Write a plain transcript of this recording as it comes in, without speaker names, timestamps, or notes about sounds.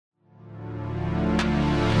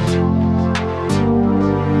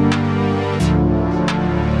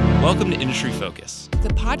Welcome to Industry Focus, the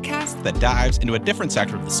podcast that dives into a different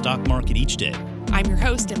sector of the stock market each day. I'm your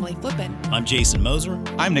host, Emily Flippen. I'm Jason Moser.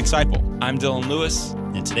 I'm Nick Seipel. I'm Dylan Lewis.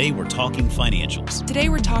 And today we're talking financials. Today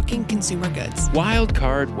we're talking consumer goods. Wild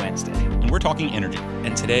Card Wednesday. And we're talking energy.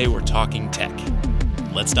 And today we're talking tech.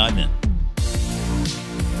 Let's dive in.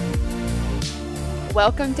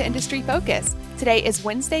 Welcome to Industry Focus. Today is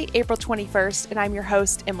Wednesday, April 21st, and I'm your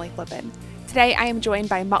host, Emily Flippen. Today, I am joined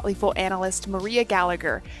by Motley Fool analyst Maria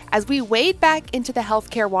Gallagher as we wade back into the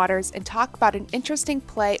healthcare waters and talk about an interesting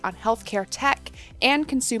play on healthcare tech and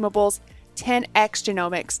consumables, 10x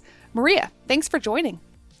Genomics. Maria, thanks for joining.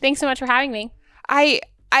 Thanks so much for having me.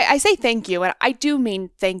 I say thank you, and I do mean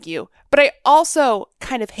thank you, but I also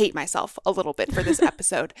kind of hate myself a little bit for this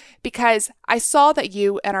episode because I saw that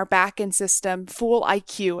you and our backend system, Fool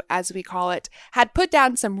IQ, as we call it, had put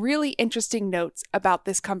down some really interesting notes about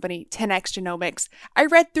this company, 10x Genomics. I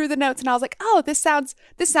read through the notes and I was like, oh, this sounds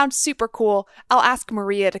super cool. I'll ask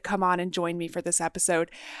Maria to come on and join me for this episode.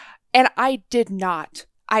 And I did not.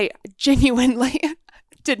 I genuinely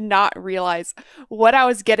did not realize what I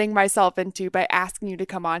was getting myself into by asking you to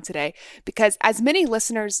come on today, because as many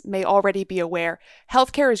listeners may already be aware,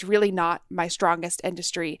 healthcare is really not my strongest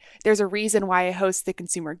industry. There's a reason why I host the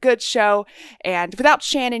Consumer Goods Show, and without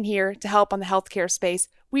Shannon here to help on the healthcare space,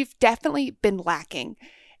 we've definitely been lacking.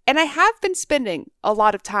 And I have been spending a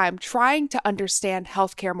lot of time trying to understand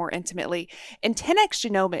healthcare more intimately. And 10x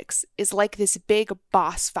Genomics is like this big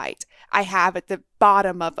boss fight I have at the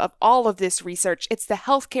bottom of all of this research. It's the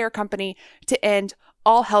healthcare company to end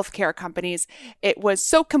all healthcare companies. It was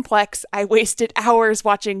so complex, I wasted hours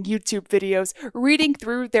watching YouTube videos, reading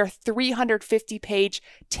through their 350-page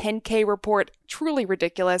 10K report. Truly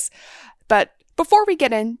ridiculous. But before we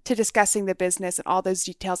get into discussing the business and all those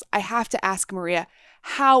details, I have to ask Maria,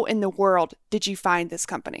 how in the world did you find this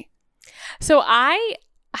company? So I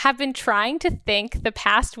have been trying to think the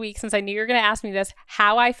past week since I knew you were going to ask me this,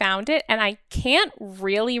 how I found it. And I can't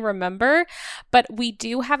really remember, but we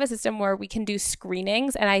do have a system where we can do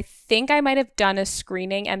screenings. And I think I might have done a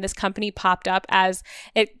screening and this company popped up as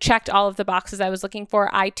it checked all of the boxes I was looking for.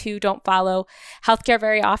 I too don't follow healthcare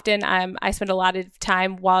very often. I spent a lot of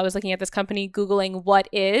time while I was looking at this company, Googling what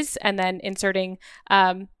is, and then inserting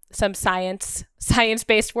some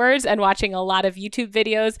science-based words and watching a lot of YouTube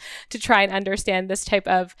videos to try and understand this type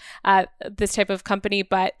of company.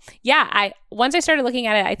 But yeah, once I started looking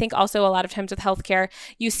at it, I think also a lot of times with healthcare,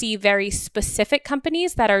 you see very specific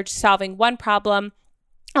companies that are solving one problem.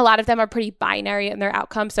 A lot of them are pretty binary in their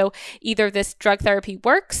outcome. So either this drug therapy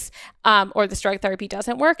works or this drug therapy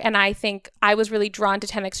doesn't work. And I think I was really drawn to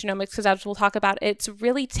 10x Genomics because, as we'll talk about, it's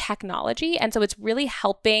really technology. And so it's really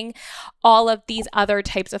helping all of these other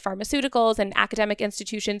types of pharmaceuticals and academic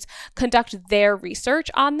institutions conduct their research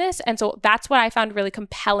on this. And so that's what I found really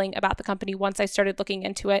compelling about the company once I started looking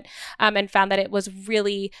into it and found that it was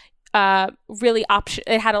really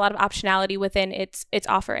it had a lot of optionality within its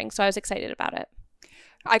offering. So I was excited about it.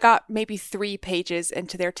 I got maybe 3 pages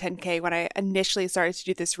into their 10K when I initially started to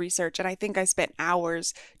do this research, and I think I spent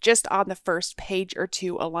hours just on the first page or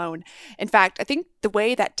two alone. In fact, I think the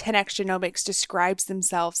way that 10x Genomics describes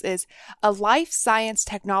themselves is a life science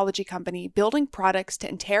technology company building products to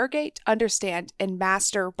interrogate, understand, and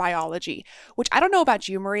master biology, which I don't know about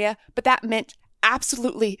you, Maria, but that meant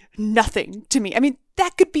absolutely nothing to me. I mean,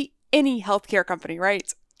 that could be any healthcare company,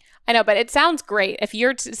 right? I know, but it sounds great. If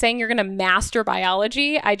you're saying you're going to master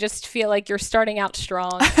biology, I just feel like you're starting out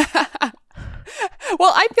strong.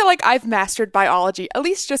 Well, I feel like I've mastered biology, at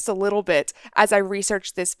least just a little bit, as I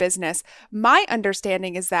researched this business. My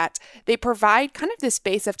understanding is that they provide kind of this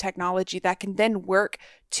base of technology that can then work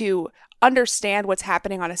to understand what's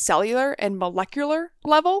happening on a cellular and molecular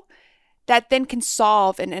level that then can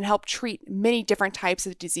solve and help treat many different types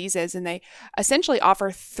of diseases. And they essentially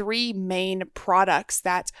offer 3 main products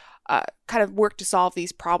that kind of work to solve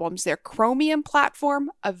these problems. Their Chromium platform,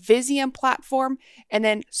 a Visium platform, and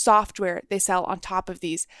then software they sell on top of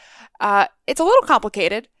these. It's a little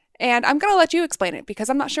complicated, and I'm going to let you explain it because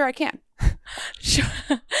I'm not sure I can.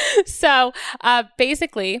 Sure. So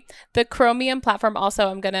basically, the Chromium platform also,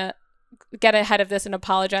 I'm going to get ahead of this and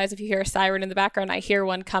apologize if you hear a siren in the background. I hear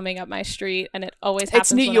one coming up my street, and it always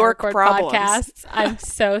happens. It's New York problems. Podcasts. I'm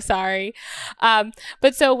so sorry.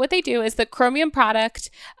 But so what they do is the Chromium product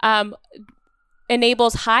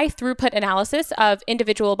enables high throughput analysis of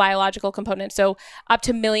individual biological components, so up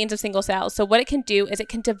to millions of single cells. So what it can do is it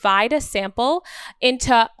can divide a sample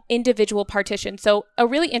into individual partitions. So a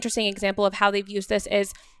really interesting example of how they've used this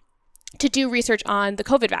is to do research on the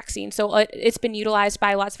COVID vaccine. So it's been utilized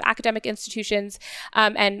by lots of academic institutions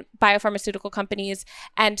and biopharmaceutical companies.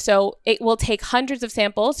 And so it will take hundreds of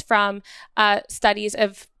samples from studies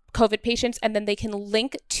of COVID patients, and then they can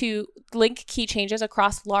link key changes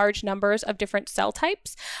across large numbers of different cell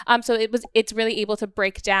types. So it's really able to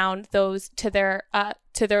break down those to their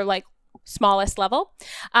like smallest level.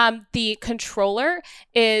 The controller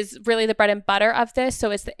is really the bread and butter of this.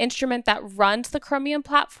 So it's the instrument that runs the Chromium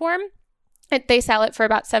platform. They sell it for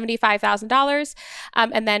about $75,000.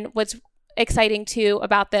 And then what's exciting too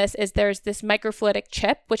about this is there's this microfluidic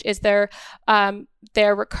chip, which is their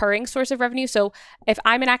recurring source of revenue. So if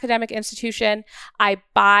I'm an academic institution, I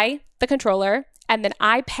buy the controller and then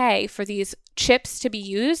I pay for these chips to be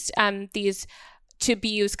used,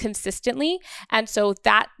 consistently. And so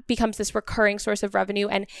that becomes this recurring source of revenue.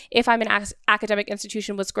 And if I'm an academic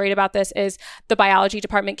institution, what's great about this is the biology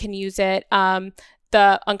department can use it.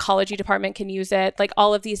 The oncology department can use it. Like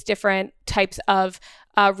all of these different types of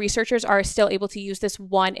researchers are still able to use this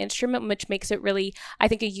one instrument, which makes it really, I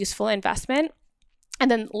think, a useful investment. And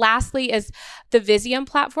then lastly is the Visium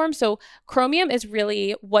platform. So Chromium is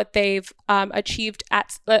really what they've achieved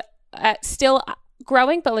at still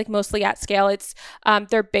growing, but like mostly at scale. It's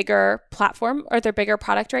their bigger platform or their bigger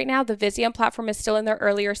product right now. The Visium platform is still in their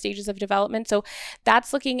earlier stages of development. So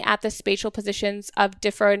that's looking at the spatial positions of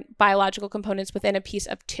different biological components within a piece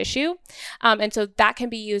of tissue. And so that can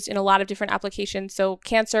be used in a lot of different applications. So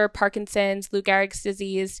cancer, Parkinson's, Lou Gehrig's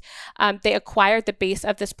disease. They acquired the base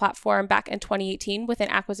of this platform back in 2018 with an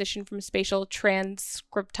acquisition from Spatial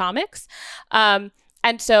Transcriptomics. And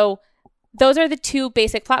so those are the two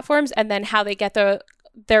basic platforms, and then how they get their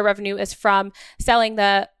revenue is from selling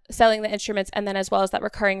the instruments, and then as well as that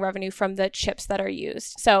recurring revenue from the chips that are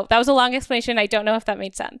used. So that was a long explanation. I don't know if that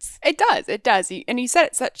made sense. It does. And you said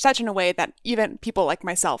it such in a way that even people like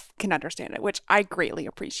myself can understand it, which I greatly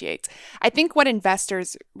appreciate. I think what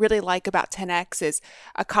investors really like about 10X is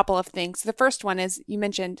a couple of things. The first one is, you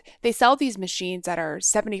mentioned they sell these machines that are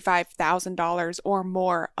 $75,000 or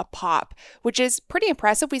more a pop, which is pretty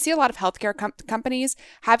impressive. We see a lot of healthcare companies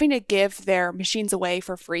having to give their machines away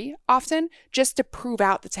for free often just to prove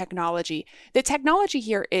out the technology. The technology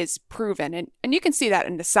here is proven, and you can see that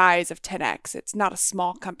in the size of 10X. It's not a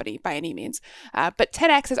small company by any means, but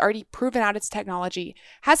 10X has already proven out its technology,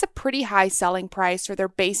 has a pretty high selling price for their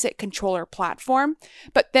basic controller platform,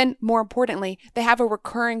 but then more importantly, they have a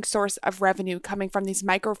recurring source of revenue coming from these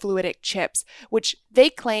microfluidic chips, which they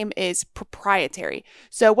claim is proprietary.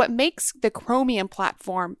 So what makes the Chromium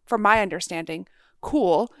platform, from my understanding,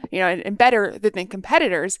 cool, and better than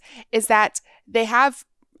competitors, is that they have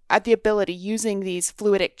the ability, using these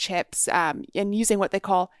fluidic chips and using what they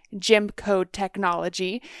call GEM code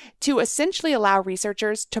technology, to essentially allow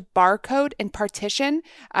researchers to barcode and partition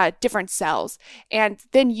different cells. And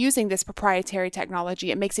then using this proprietary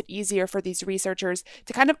technology, it makes it easier for these researchers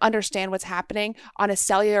to kind of understand what's happening on a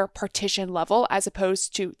cellular partition level as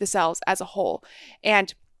opposed to the cells as a whole.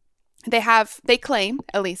 And they claim,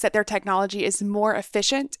 at least, that their technology is more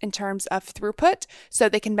efficient in terms of throughput, so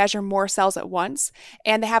they can measure more cells at once,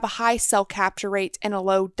 and they have a high cell capture rate and a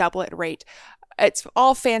low doublet rate. It's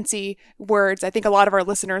all fancy words. I think a lot of our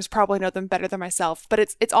listeners probably know them better than myself, but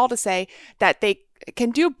it's all to say that they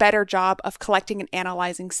can do a better job of collecting and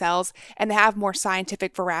analyzing cells, and they have more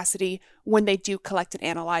scientific veracity when they do collect and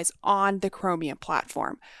analyze on the Chromium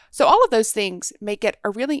platform. So all of those things make it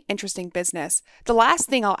a really interesting business. The last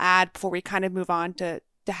thing I'll add before we kind of move on to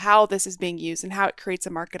how this is being used and how it creates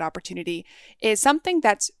a market opportunity is something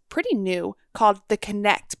that's pretty new called the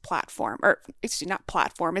Connect platform, or excuse me, not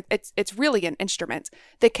platform. It's really an instrument,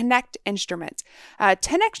 the Connect instrument.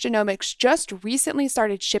 10X Genomics just recently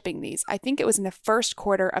started shipping these. I think it was in the first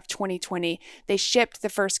quarter of 2020. They shipped the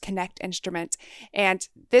first Connect instrument, and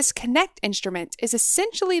this Connect instrument is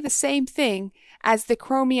essentially the same thing as the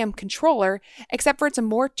Chromium controller, except for it's a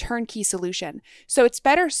more turnkey solution. So it's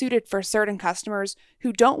better suited for certain customers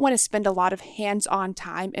who don't want to spend a lot of hands-on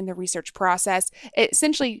time in the research process. It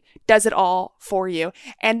essentially does it all for you.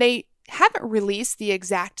 And they haven't released the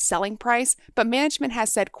exact selling price, but management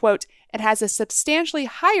has said, quote, it has a substantially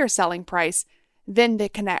higher selling price than the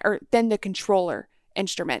controller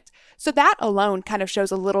instrument. So that alone kind of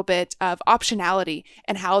shows a little bit of optionality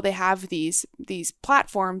and how they have these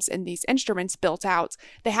platforms and these instruments built out.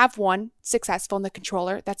 They have one successful in the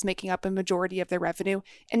controller that's making up a majority of their revenue,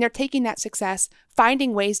 and they're taking that success,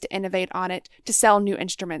 finding ways to innovate on it to sell new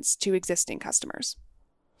instruments to existing customers.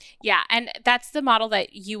 Yeah, and that's the model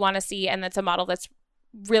that you want to see, and that's a model that's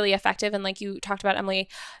really effective. And like you talked about, Emily,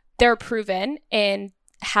 they're proven in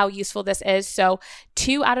how useful this is. So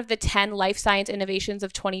 2 out of the 10 life science innovations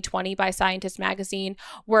of 2020 by Scientist Magazine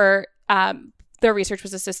were, their research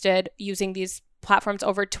was assisted using these platforms.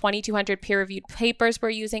 Over 2,200 peer-reviewed papers were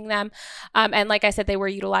using them. And like I said, they were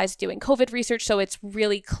utilized doing COVID research. So it's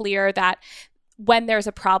really clear that when there's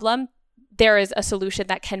a problem, there is a solution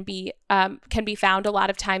that can be found a lot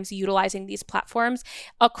of times utilizing these platforms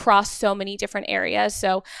across so many different areas.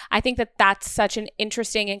 So I think that that's such an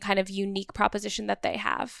interesting and kind of unique proposition that they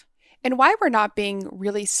have. And why we're not being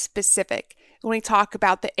really specific when we talk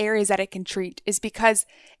about the areas that it can treat is because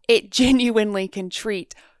it genuinely can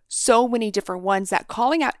treat so many different ones that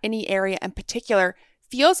calling out any area in particular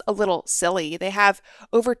feels a little silly. They have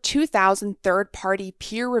over 2,000 third-party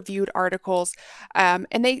peer-reviewed articles, and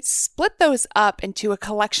they split those up into a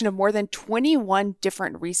collection of more than 21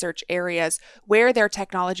 different research areas where their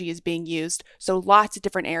technology is being used. So lots of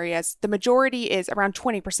different areas. The majority is around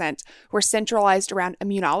 20% were centralized around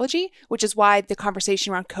immunology, which is why the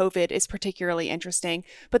conversation around COVID is particularly interesting.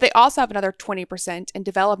 But they also have another 20% in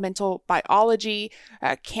developmental biology,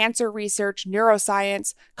 cancer research,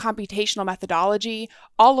 neuroscience, computational methodology.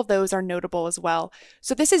 All of those are notable as well.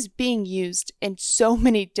 So this is being used in so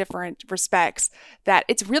many different respects that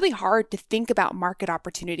it's really hard to think about market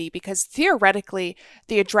opportunity because theoretically,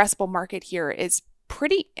 the addressable market here is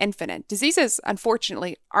pretty infinite. Diseases,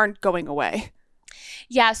 unfortunately, aren't going away.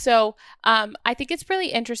 Yeah, so I think it's really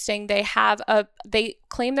interesting. They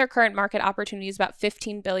claim their current market opportunity is about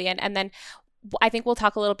 $15 billion, and then I think we'll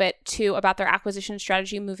talk a little bit too about their acquisition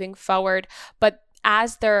strategy moving forward. But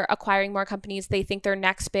as they're acquiring more companies, they think their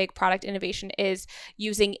next big product innovation is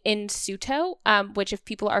using in situ, which if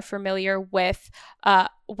people are familiar with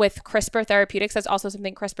CRISPR Therapeutics, that's also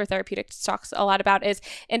something CRISPR Therapeutics talks a lot about, is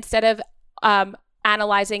instead of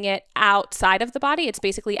analyzing it outside of the body, it's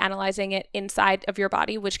basically analyzing it inside of your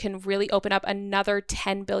body, which can really open up another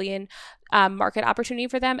 10 billion market opportunity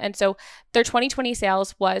for them. And so their 2020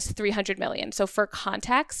 sales was 300 million. So for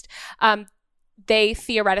context, they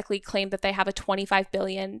theoretically claim that they have a $25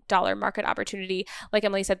 billion market opportunity. Like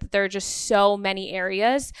Emily said, that there are just so many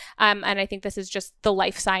areas. And I think this is just the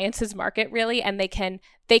life sciences market, really. And they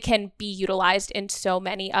can be utilized in so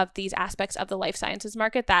many of these aspects of the life sciences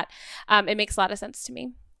market that it makes a lot of sense to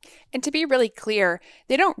me. And to be really clear,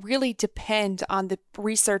 they don't really depend on the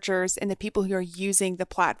researchers and the people who are using the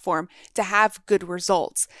platform to have good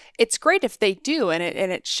results. It's great if they do, and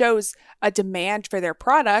it shows a demand for their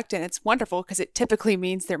product, and it's wonderful because it typically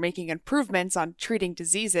means they're making improvements on treating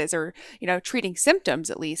diseases or, treating symptoms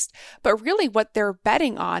at least. But really what they're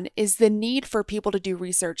betting on is the need for people to do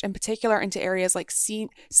research, in particular into areas like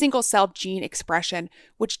single-cell gene expression,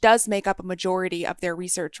 which does make up a majority of their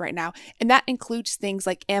research right now. And that includes things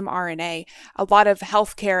like mRNA. A lot of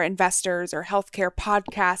healthcare investors or healthcare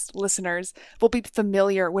podcast listeners will be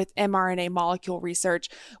familiar with mRNA molecule research.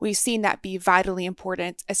 We've seen that be vitally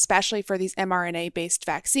important, especially for these mRNA-based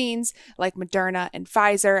vaccines like Moderna and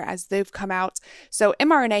Pfizer as they've come out. So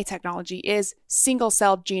mRNA technology is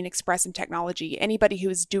single-cell gene expression technology. Anybody who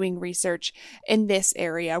is doing research in this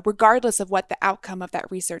area, regardless of what the outcome of that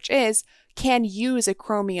research is, can use a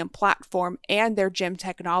Chromium platform and their GEM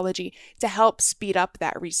technology to help speed up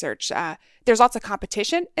that research. There's lots of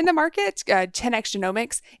competition in the market. 10x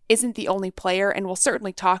Genomics isn't the only player, and we'll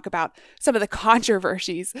certainly talk about some of the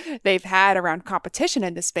controversies they've had around competition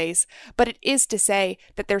in this space. But it is to say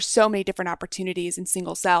that there's so many different opportunities in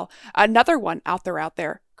single cell. Another one out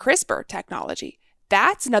there, CRISPR technology.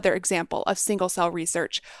 That's another example of single cell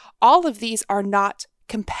research. All of these are not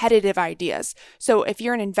competitive ideas. So if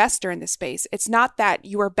you're an investor in this space, it's not that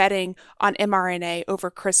you are betting on mRNA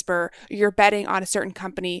over CRISPR, you're betting on a certain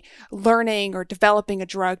company learning or developing a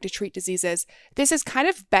drug to treat diseases. This is kind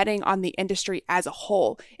of betting on the industry as a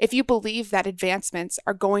whole. If you believe that advancements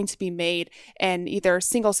are going to be made in either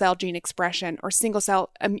single-cell gene expression or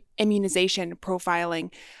single-cell immunization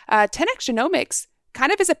profiling, 10x Genomics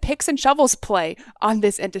kind of is a picks and shovels play on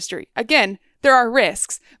this industry. Again, there are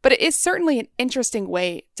risks, but it is certainly an interesting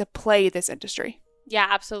way to play this industry. Yeah,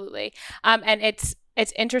 absolutely. And it's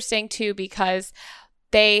interesting too because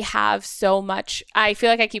they have so much, I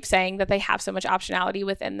feel like I keep saying that they have so much optionality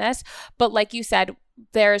within this, but like you said,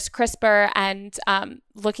 there's CRISPR and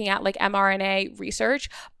looking at like mRNA research,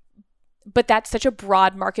 but that's such a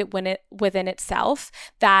broad market within itself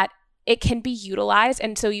that it can be utilized.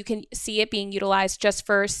 And so you can see it being utilized just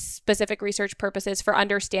for specific research purposes for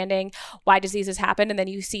understanding why diseases happen. And then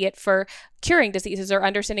you see it for curing diseases or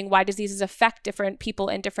understanding why diseases affect different people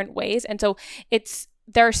in different ways. And so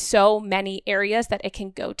there are so many areas that it can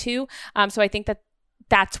go to. So I think that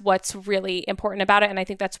that's what's really important about it. And I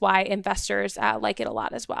think that's why investors like it a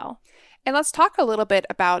lot as well. And let's talk a little bit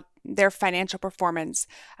about their financial performance.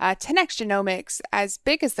 10x Genomics, as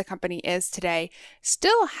big as the company is today,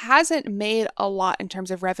 still hasn't made a lot in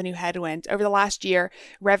terms of revenue headwind. Over the last year,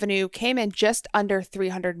 revenue came in just under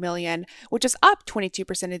 $300 million, which is up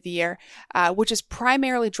 22% of the year, which is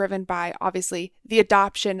primarily driven by, obviously, the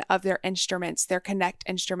adoption of their instruments, their Connect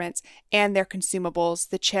instruments, and their consumables,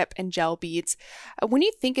 the chip and gel beads. When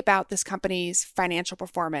you think about this company's financial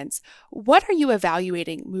performance, what are you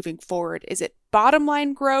evaluating moving forward? Is it bottom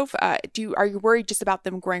line growth? Are you worried just about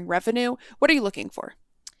them growing revenue? What are you looking for?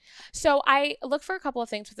 So I look for a couple of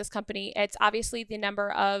things with this company. It's obviously the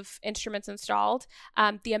number of instruments installed,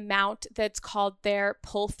 the amount that's called their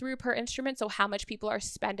pull-through per instrument, so how much people are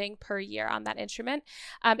spending per year on that instrument.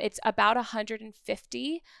 It's about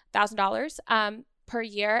 $150,000 per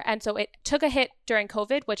year. And so it took a hit during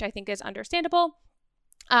COVID, which I think is understandable.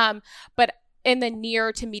 But in the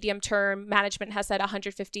near to medium term, management has said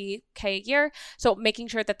 $150K a year. So making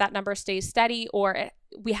sure that that number stays steady, or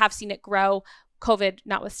we have seen it grow, COVID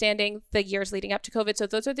notwithstanding, the years leading up to COVID. So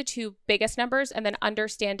those are the two biggest numbers. And then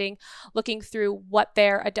understanding, looking through what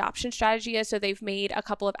their adoption strategy is. So they've made a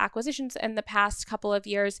couple of acquisitions in the past couple of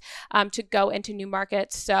years to go into new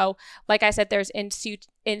markets. So like I said, there's in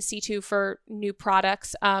situ for new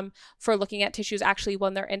products, for looking at tissues actually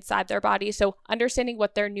when they're inside their body. So understanding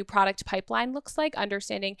what their new product pipeline looks like,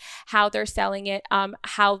 understanding how they're selling it,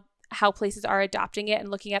 how places are adopting it, and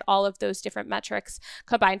looking at all of those different metrics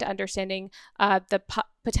combined to understanding the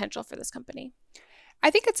potential for this company. I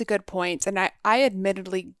think it's a good point. And I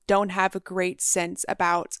admittedly don't have a great sense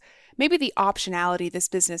about maybe the optionality this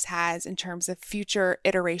business has in terms of future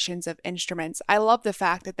iterations of instruments. I love the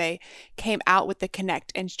fact that they came out with the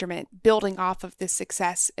Connect instrument, building off of the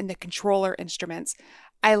success in the controller instruments.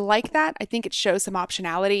 I like that. I think it shows some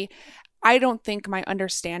optionality. I don't think my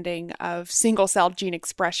understanding of single-cell gene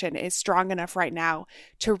expression is strong enough right now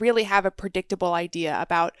to really have a predictable idea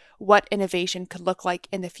about what innovation could look like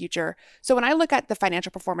in the future. So when I look at the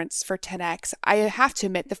financial performance for 10x, I have to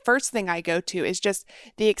admit the first thing I go to is just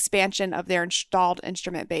the expansion of their installed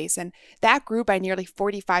instrument base. And that grew by nearly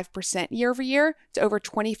 45% year over year to over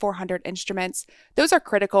 2,400 instruments. Those are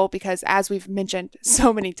critical because, as we've mentioned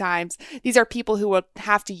so many times, these are people who will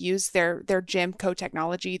have to use their GEMCO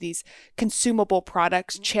technology, these consumable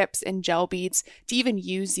products, chips and gel beads, to even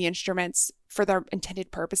use the instruments for their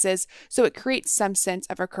intended purposes. So it creates some sense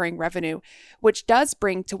of recurring revenue, which does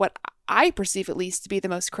bring to what I perceive at least to be the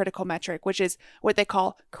most critical metric, which is what they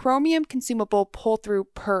call Chromium consumable pull-through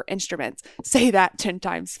per instrument. Say that 10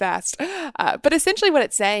 times fast. But essentially what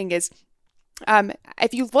it's saying is,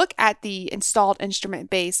 if you look at the installed instrument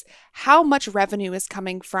base, how much revenue is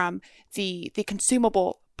coming from the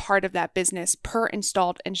consumable part of that business per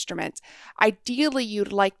installed instrument. Ideally,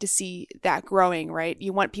 you'd like to see that growing, right?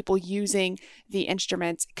 You want people using the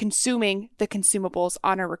instruments, consuming the consumables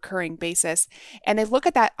on a recurring basis. And they look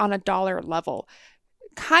at that on a dollar level.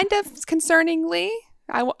 Kind of concerningly,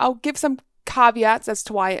 I'll give some caveats as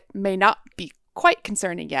to why it may not be quite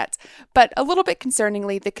concerning yet, but a little bit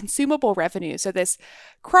concerningly, the consumable revenue, so this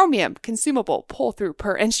Chromium consumable pull-through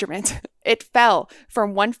per instrument, it fell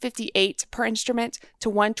from $158 per instrument to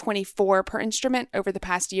 $124 per instrument over the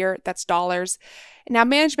past year. That's dollars. Now,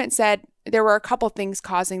 management said there were a couple things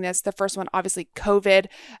causing this. The first one, obviously, COVID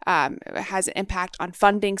has an impact on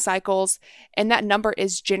funding cycles, and that number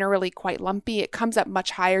is generally quite lumpy. It comes up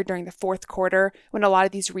much higher during the fourth quarter when a lot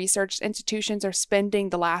of these research institutions are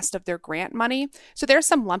spending the last of their grant money. So there's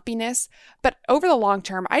some lumpiness, but over the long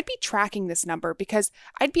term, I'd be tracking this number because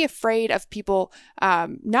I'd be afraid of people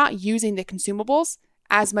not using the consumables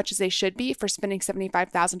as much as they should be for spending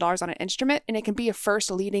 $75,000 on an instrument. And it can be a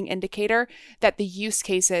first leading indicator that the use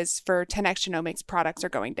cases for 10x Genomics products are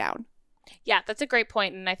going down. Yeah, that's a great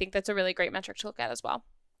point. And I think that's a really great metric to look at as well.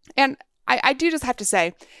 And I do just have to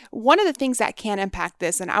say, one of the things that can impact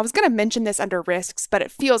this, and I was going to mention this under risks, but it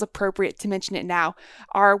feels appropriate to mention it now,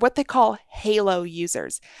 are what they call Halo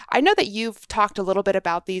users. I know that you've talked a little bit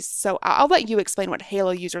about these, so I'll let you explain what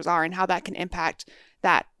Halo users are and how that can impact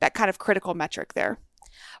that kind of critical metric there.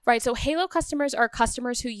 Right. So Halo customers are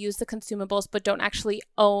customers who use the consumables but don't actually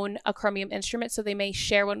own a Chromium instrument. So they may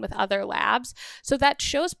share one with other labs. So that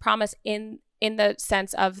shows promise in the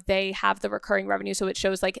sense of they have the recurring revenue. So it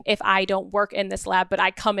shows like if I don't work in this lab, but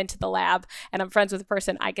I come into the lab and I'm friends with a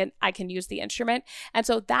person, I can use the instrument. And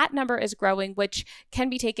so that number is growing, which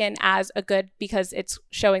can be taken as a good because it's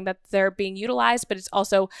showing that they're being utilized, but it's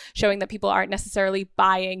also showing that people aren't necessarily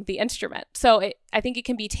buying the instrument. So I think it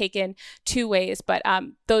can be taken two ways, but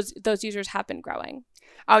those users have been growing.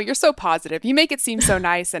 Oh, you're so positive. You make it seem so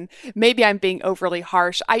nice, and maybe I'm being overly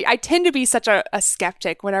harsh. I tend to be such a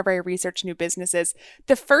skeptic whenever I research new businesses.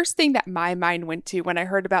 The first thing that my mind went to when I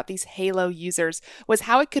heard about these Halo users was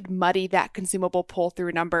how it could muddy that consumable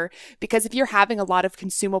pull-through number. Because if you're having a lot of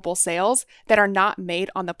consumable sales that are not made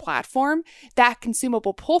on the platform, that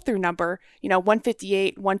consumable pull-through number,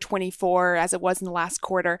 158, 124, as it was in the last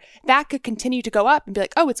quarter, that could continue to go up and be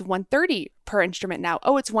like, oh, it's 130 per instrument now.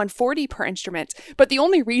 Oh, it's 140 per instrument. But the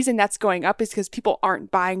only reason that's going up is because people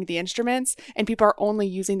aren't buying the instruments and people are only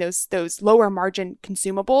using those lower margin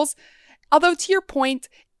consumables. Although to your point,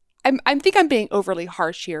 I think I'm being overly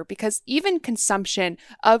harsh here, because even consumption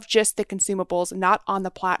of just the consumables not on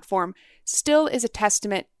the platform still is a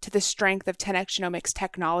testament to the strength of 10x Genomics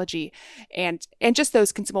technology and just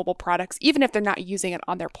those consumable products, even if they're not using it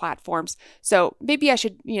on their platforms. So maybe I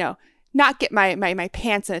should, not get my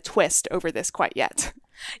pants in a twist over this quite yet.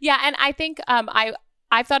 Yeah, and I think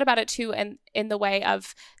I've thought about it too, and in the way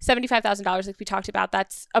of $75,000, like we talked about,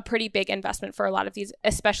 that's a pretty big investment for a lot of these,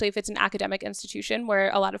 especially if it's an academic institution where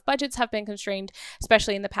a lot of budgets have been constrained,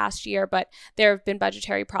 especially in the past year. But there have been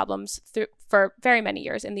budgetary problems for very many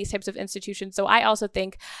years in these types of institutions. So I also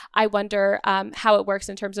think, I wonder how it works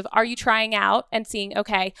in terms of, are you trying out and seeing,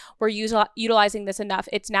 okay, we're utilizing this enough,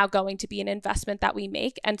 it's now going to be an investment that we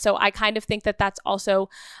make. And so I kind of think that that's also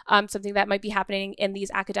something that might be happening in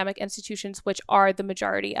these academic institutions, which are the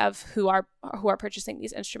majority of who are purchasing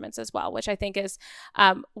these instruments as well, which I think is,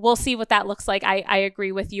 we'll see what that looks like. I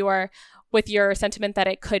agree with your sentiment that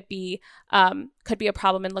it could be a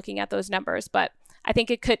problem in looking at those numbers, but I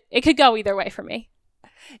think it could go either way for me.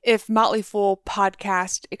 If Motley Fool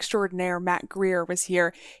podcast extraordinaire Matt Greer was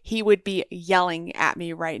here, he would be yelling at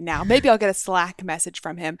me right now. Maybe I'll get a Slack message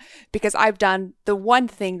from him, because I've done the one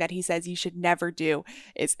thing that he says you should never do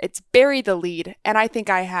is it's bury the lead. And I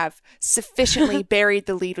think I have sufficiently buried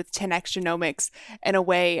the lead with 10x Genomics in a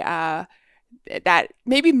way that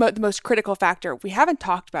maybe the most critical factor we haven't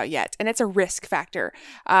talked about yet, and it's a risk factor.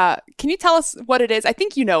 Can you tell us what it is? I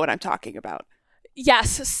think you know what I'm talking about.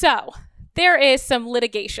 Yes. So there is some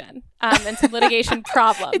litigation and some litigation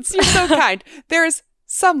problems. You're so kind. There's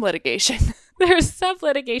some litigation. There's some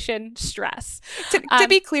litigation stress. To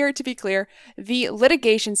be clear, the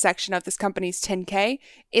litigation section of this company's 10K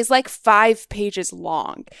is like 5 pages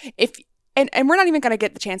long. And we're not even going to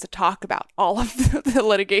get the chance to talk about all of the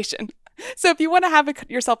litigation. So if you want to have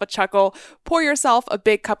yourself a chuckle, pour yourself a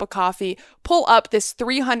big cup of coffee, pull up this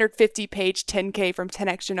 350-page 10K from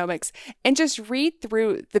 10x Genomics, and just read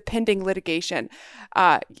through the pending litigation.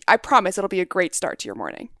 I promise it'll be a great start to your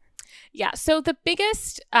morning. Yeah. So the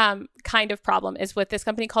biggest kind of problem is with this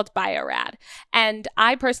company called Bio-Rad. And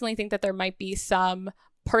I personally think that there might be some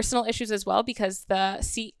personal issues as well, because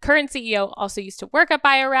the current CEO also used to work at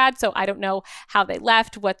Bio-Rad. So I don't know how they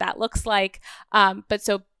left, what that looks like. But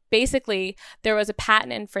so basically, there was a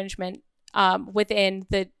patent infringement within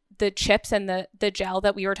the chips and the gel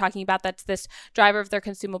that we were talking about. That's this driver of their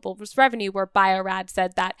consumables revenue, where Bio-Rad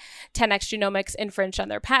said that 10x Genomics infringed on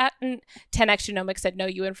their patent. 10x Genomics said, no,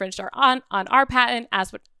 you infringed on our patent.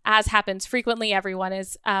 As happens frequently, everyone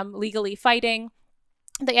is legally fighting.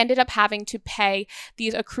 They ended up having to pay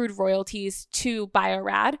these accrued royalties to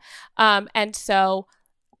Bio-Rad. And so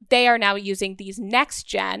they are now using these next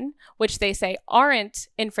gen, which they say aren't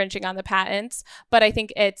infringing on the patents, but I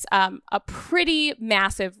think it's a pretty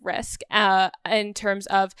massive risk in terms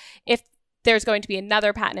of if there's going to be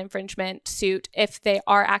another patent infringement suit, if they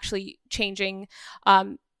are actually changing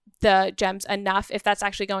the gems enough, if that's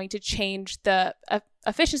actually going to change the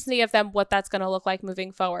efficiency of them, what that's going to look like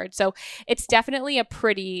moving forward. So it's definitely a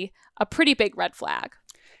pretty big red flag.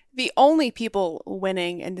 The only people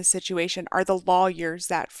winning in this situation are the lawyers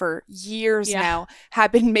that for years now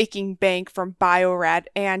have been making bank from Bio-Rad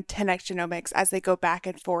and 10x Genomics as they go back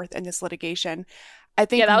and forth in this litigation. I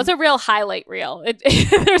think that was a real highlight reel.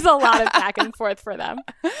 There's a lot of back and forth for them.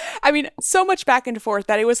 I mean, so much back and forth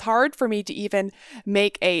that it was hard for me to even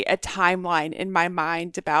make a timeline in my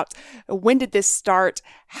mind about when did this start,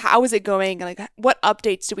 how is it going, like what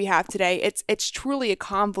updates do we have today. It's truly a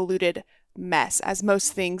convoluted mess, as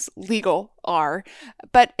most things legal are.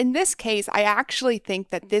 But in this case, I actually think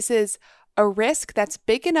that this is a risk that's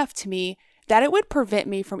big enough to me that it would prevent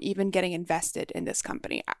me from even getting invested in this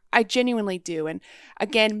company. I genuinely do. And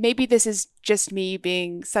again, maybe this is just me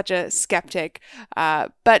being such a skeptic,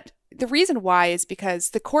 but the reason why is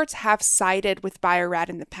because the courts have sided with Bio-Rad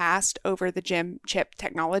in the past over the GEM chip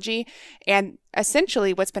technology. And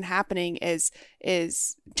essentially what's been happening is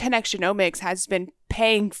 10x Genomics has been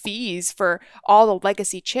paying fees for all the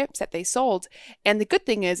legacy chips that they sold. And the good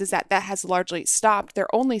thing is that has largely stopped.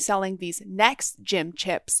 They're only selling these next GEM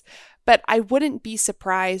chips. But I wouldn't be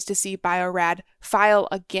surprised to see Bio-Rad file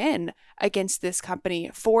again against this company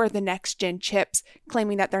for the next gen chips,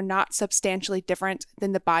 claiming that they're not substantially different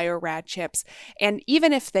than the Bio-Rad chips. And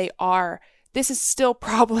even if they are, this is still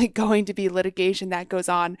probably going to be litigation that goes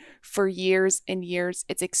on for years and years.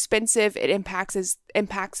 It's expensive. It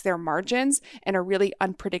impacts their margins in a really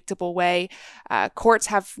unpredictable way. Courts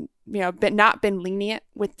have not been lenient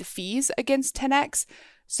with the fees against 10x.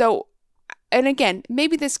 So, and again,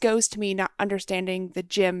 maybe this goes to me not understanding the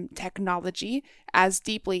GEM technology as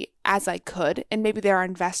deeply as I could. And maybe there are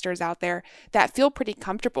investors out there that feel pretty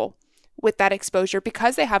comfortable with that exposure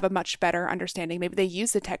because they have a much better understanding. Maybe they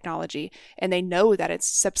use the technology and they know that it's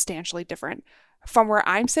substantially different. From where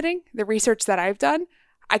I'm sitting, the research that I've done,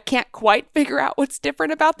 I can't quite figure out what's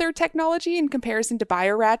different about their technology in comparison to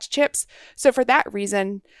Bio-Rad's chips. So for that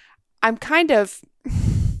reason, I'm kind of...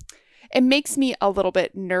 It makes me a little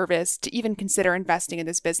bit nervous to even consider investing in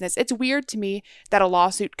this business. It's weird to me that a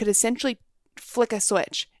lawsuit could essentially flick a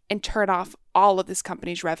switch and turn off all of this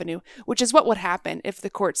company's revenue, which is what would happen if the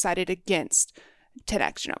court sided against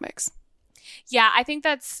 10x Genomics. Yeah, I think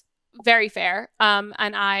that's very fair. And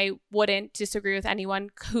I wouldn't disagree with anyone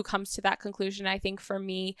who comes to that conclusion. I think for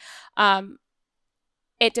me,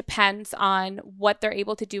 it depends on what they're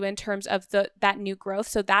able to do in terms of that new growth.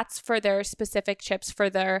 So that's for their specific chips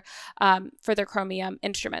for their Chromium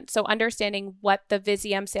instruments. So understanding what the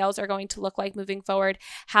Visium sales are going to look like moving forward,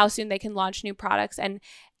 how soon they can launch new products, and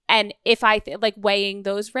if I weighing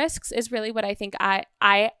those risks is really what I think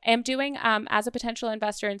I am doing as a potential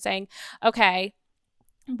investor and saying, okay,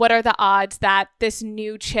 what are the odds that this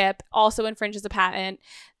new chip also infringes a patent?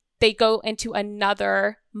 They go into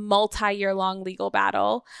another multi-year long legal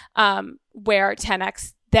battle where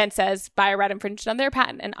 10x then says Bio-Rad infringed on their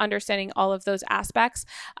patent, and understanding all of those aspects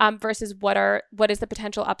versus what is the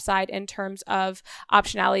potential upside in terms of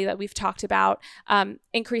optionality that we've talked about,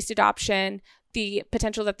 increased adoption, the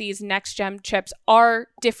potential that these next gen chips are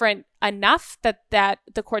different enough that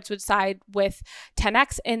the courts would side with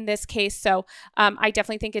 10x in this case. So I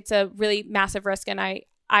definitely think it's a really massive risk, and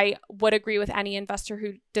I would agree with any investor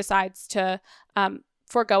who decides to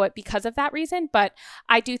forego it because of that reason. But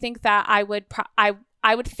I do think that I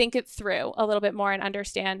would think it through a little bit more and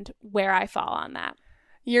understand where I fall on that.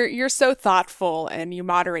 You're so thoughtful and you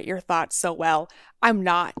moderate your thoughts so well. I'm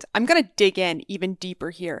not. I'm going to dig in even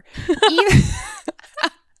deeper here.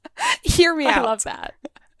 Hear me out. I love that.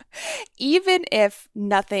 Even if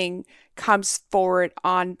nothing comes forward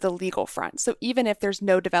on the legal front, so even if there's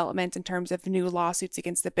no development in terms of new lawsuits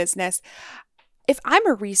against the business, if I'm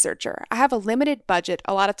a researcher, I have a limited budget.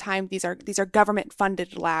 A lot of time these are government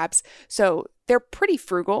funded labs, so they're pretty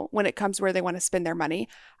frugal when it comes where they want to spend their money.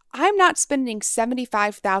 I'm not spending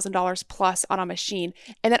 $75,000 plus on a machine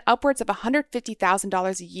and then upwards of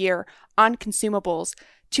 $150,000 a year on consumables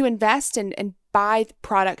to invest and buy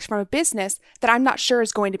products from a business that I'm not sure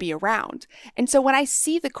is going to be around. And so when I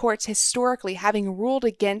see the courts historically having ruled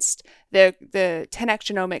against the 10x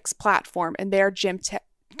Genomics platform and their GEM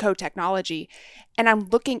technology, and I'm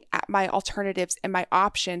looking at my alternatives and my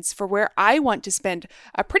options for where I want to spend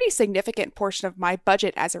a pretty significant portion of my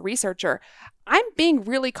budget as a researcher, I'm being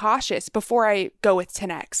really cautious before I go with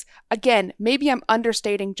 10x. Again, maybe I'm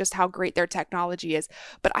understating just how great their technology is,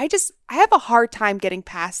 but I have a hard time getting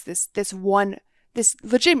past this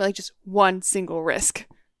legitimately just one single risk.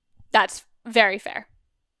 That's very fair.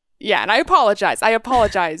 Yeah, and I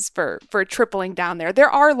apologize for tripling down there.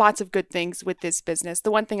 There are lots of good things with this business.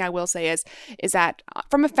 The one thing I will say is that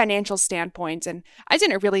from a financial standpoint, and I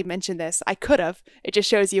didn't really mention this, I could have. It just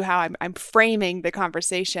shows you how I'm framing the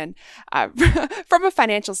conversation. From a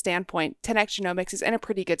financial standpoint, 10x Genomics is in a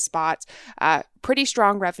pretty good spot. Pretty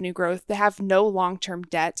strong revenue growth. They have no long-term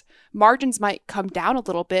debt. Margins might come down a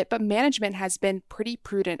little bit, but management has been pretty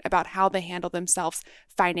prudent about how they handle themselves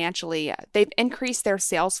financially. They've increased their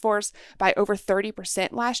sales force by over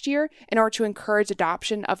 30% last year in order to encourage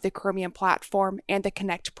adoption of the Chromium platform and the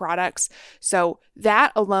Connect products. So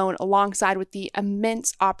that alone, alongside with the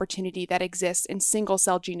immense opportunity that exists in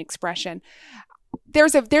single-cell gene expression,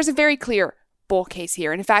 there's a very clear bull case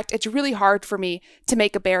here. And in fact, it's really hard for me to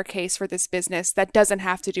make a bear case for this business that doesn't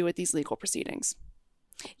have to do with these legal proceedings.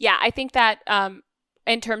 Yeah, I think that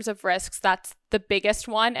in terms of risks, that's the biggest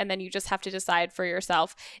one. And then you just have to decide for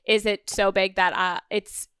yourself, is it so big that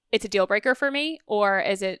it's it's a deal breaker for me, or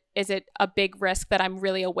is it a big risk that I'm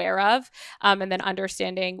really aware of, and then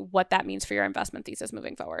understanding what that means for your investment thesis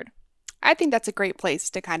moving forward. I think that's a great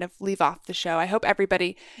place to kind of leave off the show. I hope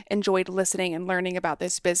everybody enjoyed listening and learning about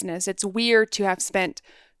this business. It's weird to have spent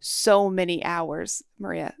so many hours,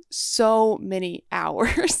 Maria, so many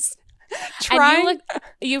hours. And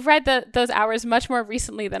you've read those hours much more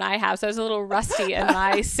recently than I have, so I was a little rusty in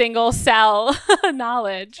my single cell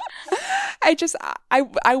knowledge.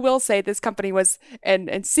 I will say this company was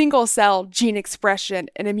in single cell gene expression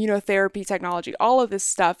and immunotherapy technology. All of this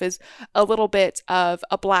stuff is a little bit of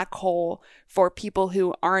a black hole for people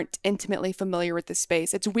who aren't intimately familiar with the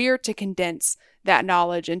space. It's weird to condense that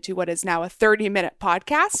knowledge into what is now a 30-minute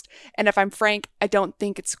podcast. And if I'm frank, I don't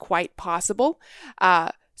think it's quite possible.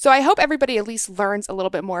 So I hope everybody at least learns a little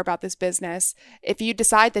bit more about this business. If you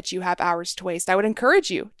decide that you have hours to waste, I would encourage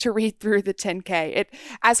you to read through the 10K.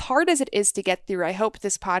 As hard as it is to get through, I hope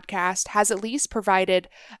this podcast has at least provided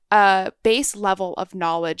a base level of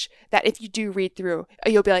knowledge that if you do read through,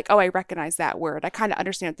 you'll be like, oh, I recognize that word. I kind of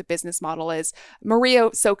understand what the business model is. Maria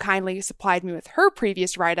so kindly supplied me with her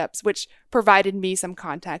previous write-ups, which provided me some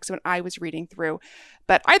context when I was reading through.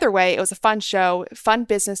 But either way, it was a fun show, fun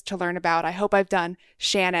business to learn about. I hope I've done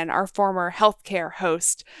Shannon, our former healthcare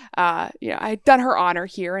host, I've done her honor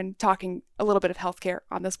here and talking a little bit of healthcare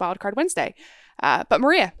on this Wildcard Wednesday. But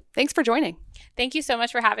Maria, thanks for joining. Thank you so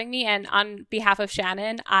much for having me. And on behalf of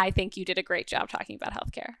Shannon, I think you did a great job talking about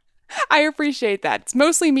healthcare. I appreciate that. It's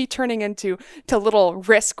mostly me turning into little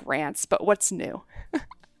risk rants, but what's new?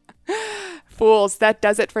 Fools, that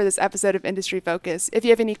does it for this episode of Industry Focus. If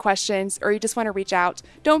you have any questions or you just want to reach out,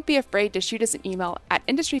 don't be afraid to shoot us an email at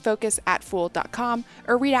industryfocus@fool.com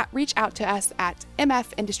or reach out to us at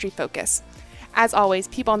MF Industry Focus. As always,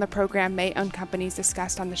 people on the program may own companies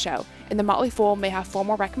discussed on the show, and the Motley Fool may have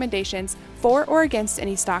formal recommendations for or against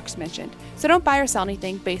any stocks mentioned, so don't buy or sell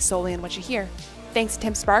anything based solely on what you hear. Thanks to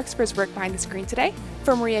Tim Sparks for his work behind the screen today.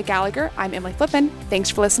 For Maria Gallagher, I'm Emily Flippen.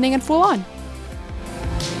 Thanks for listening and Fool on!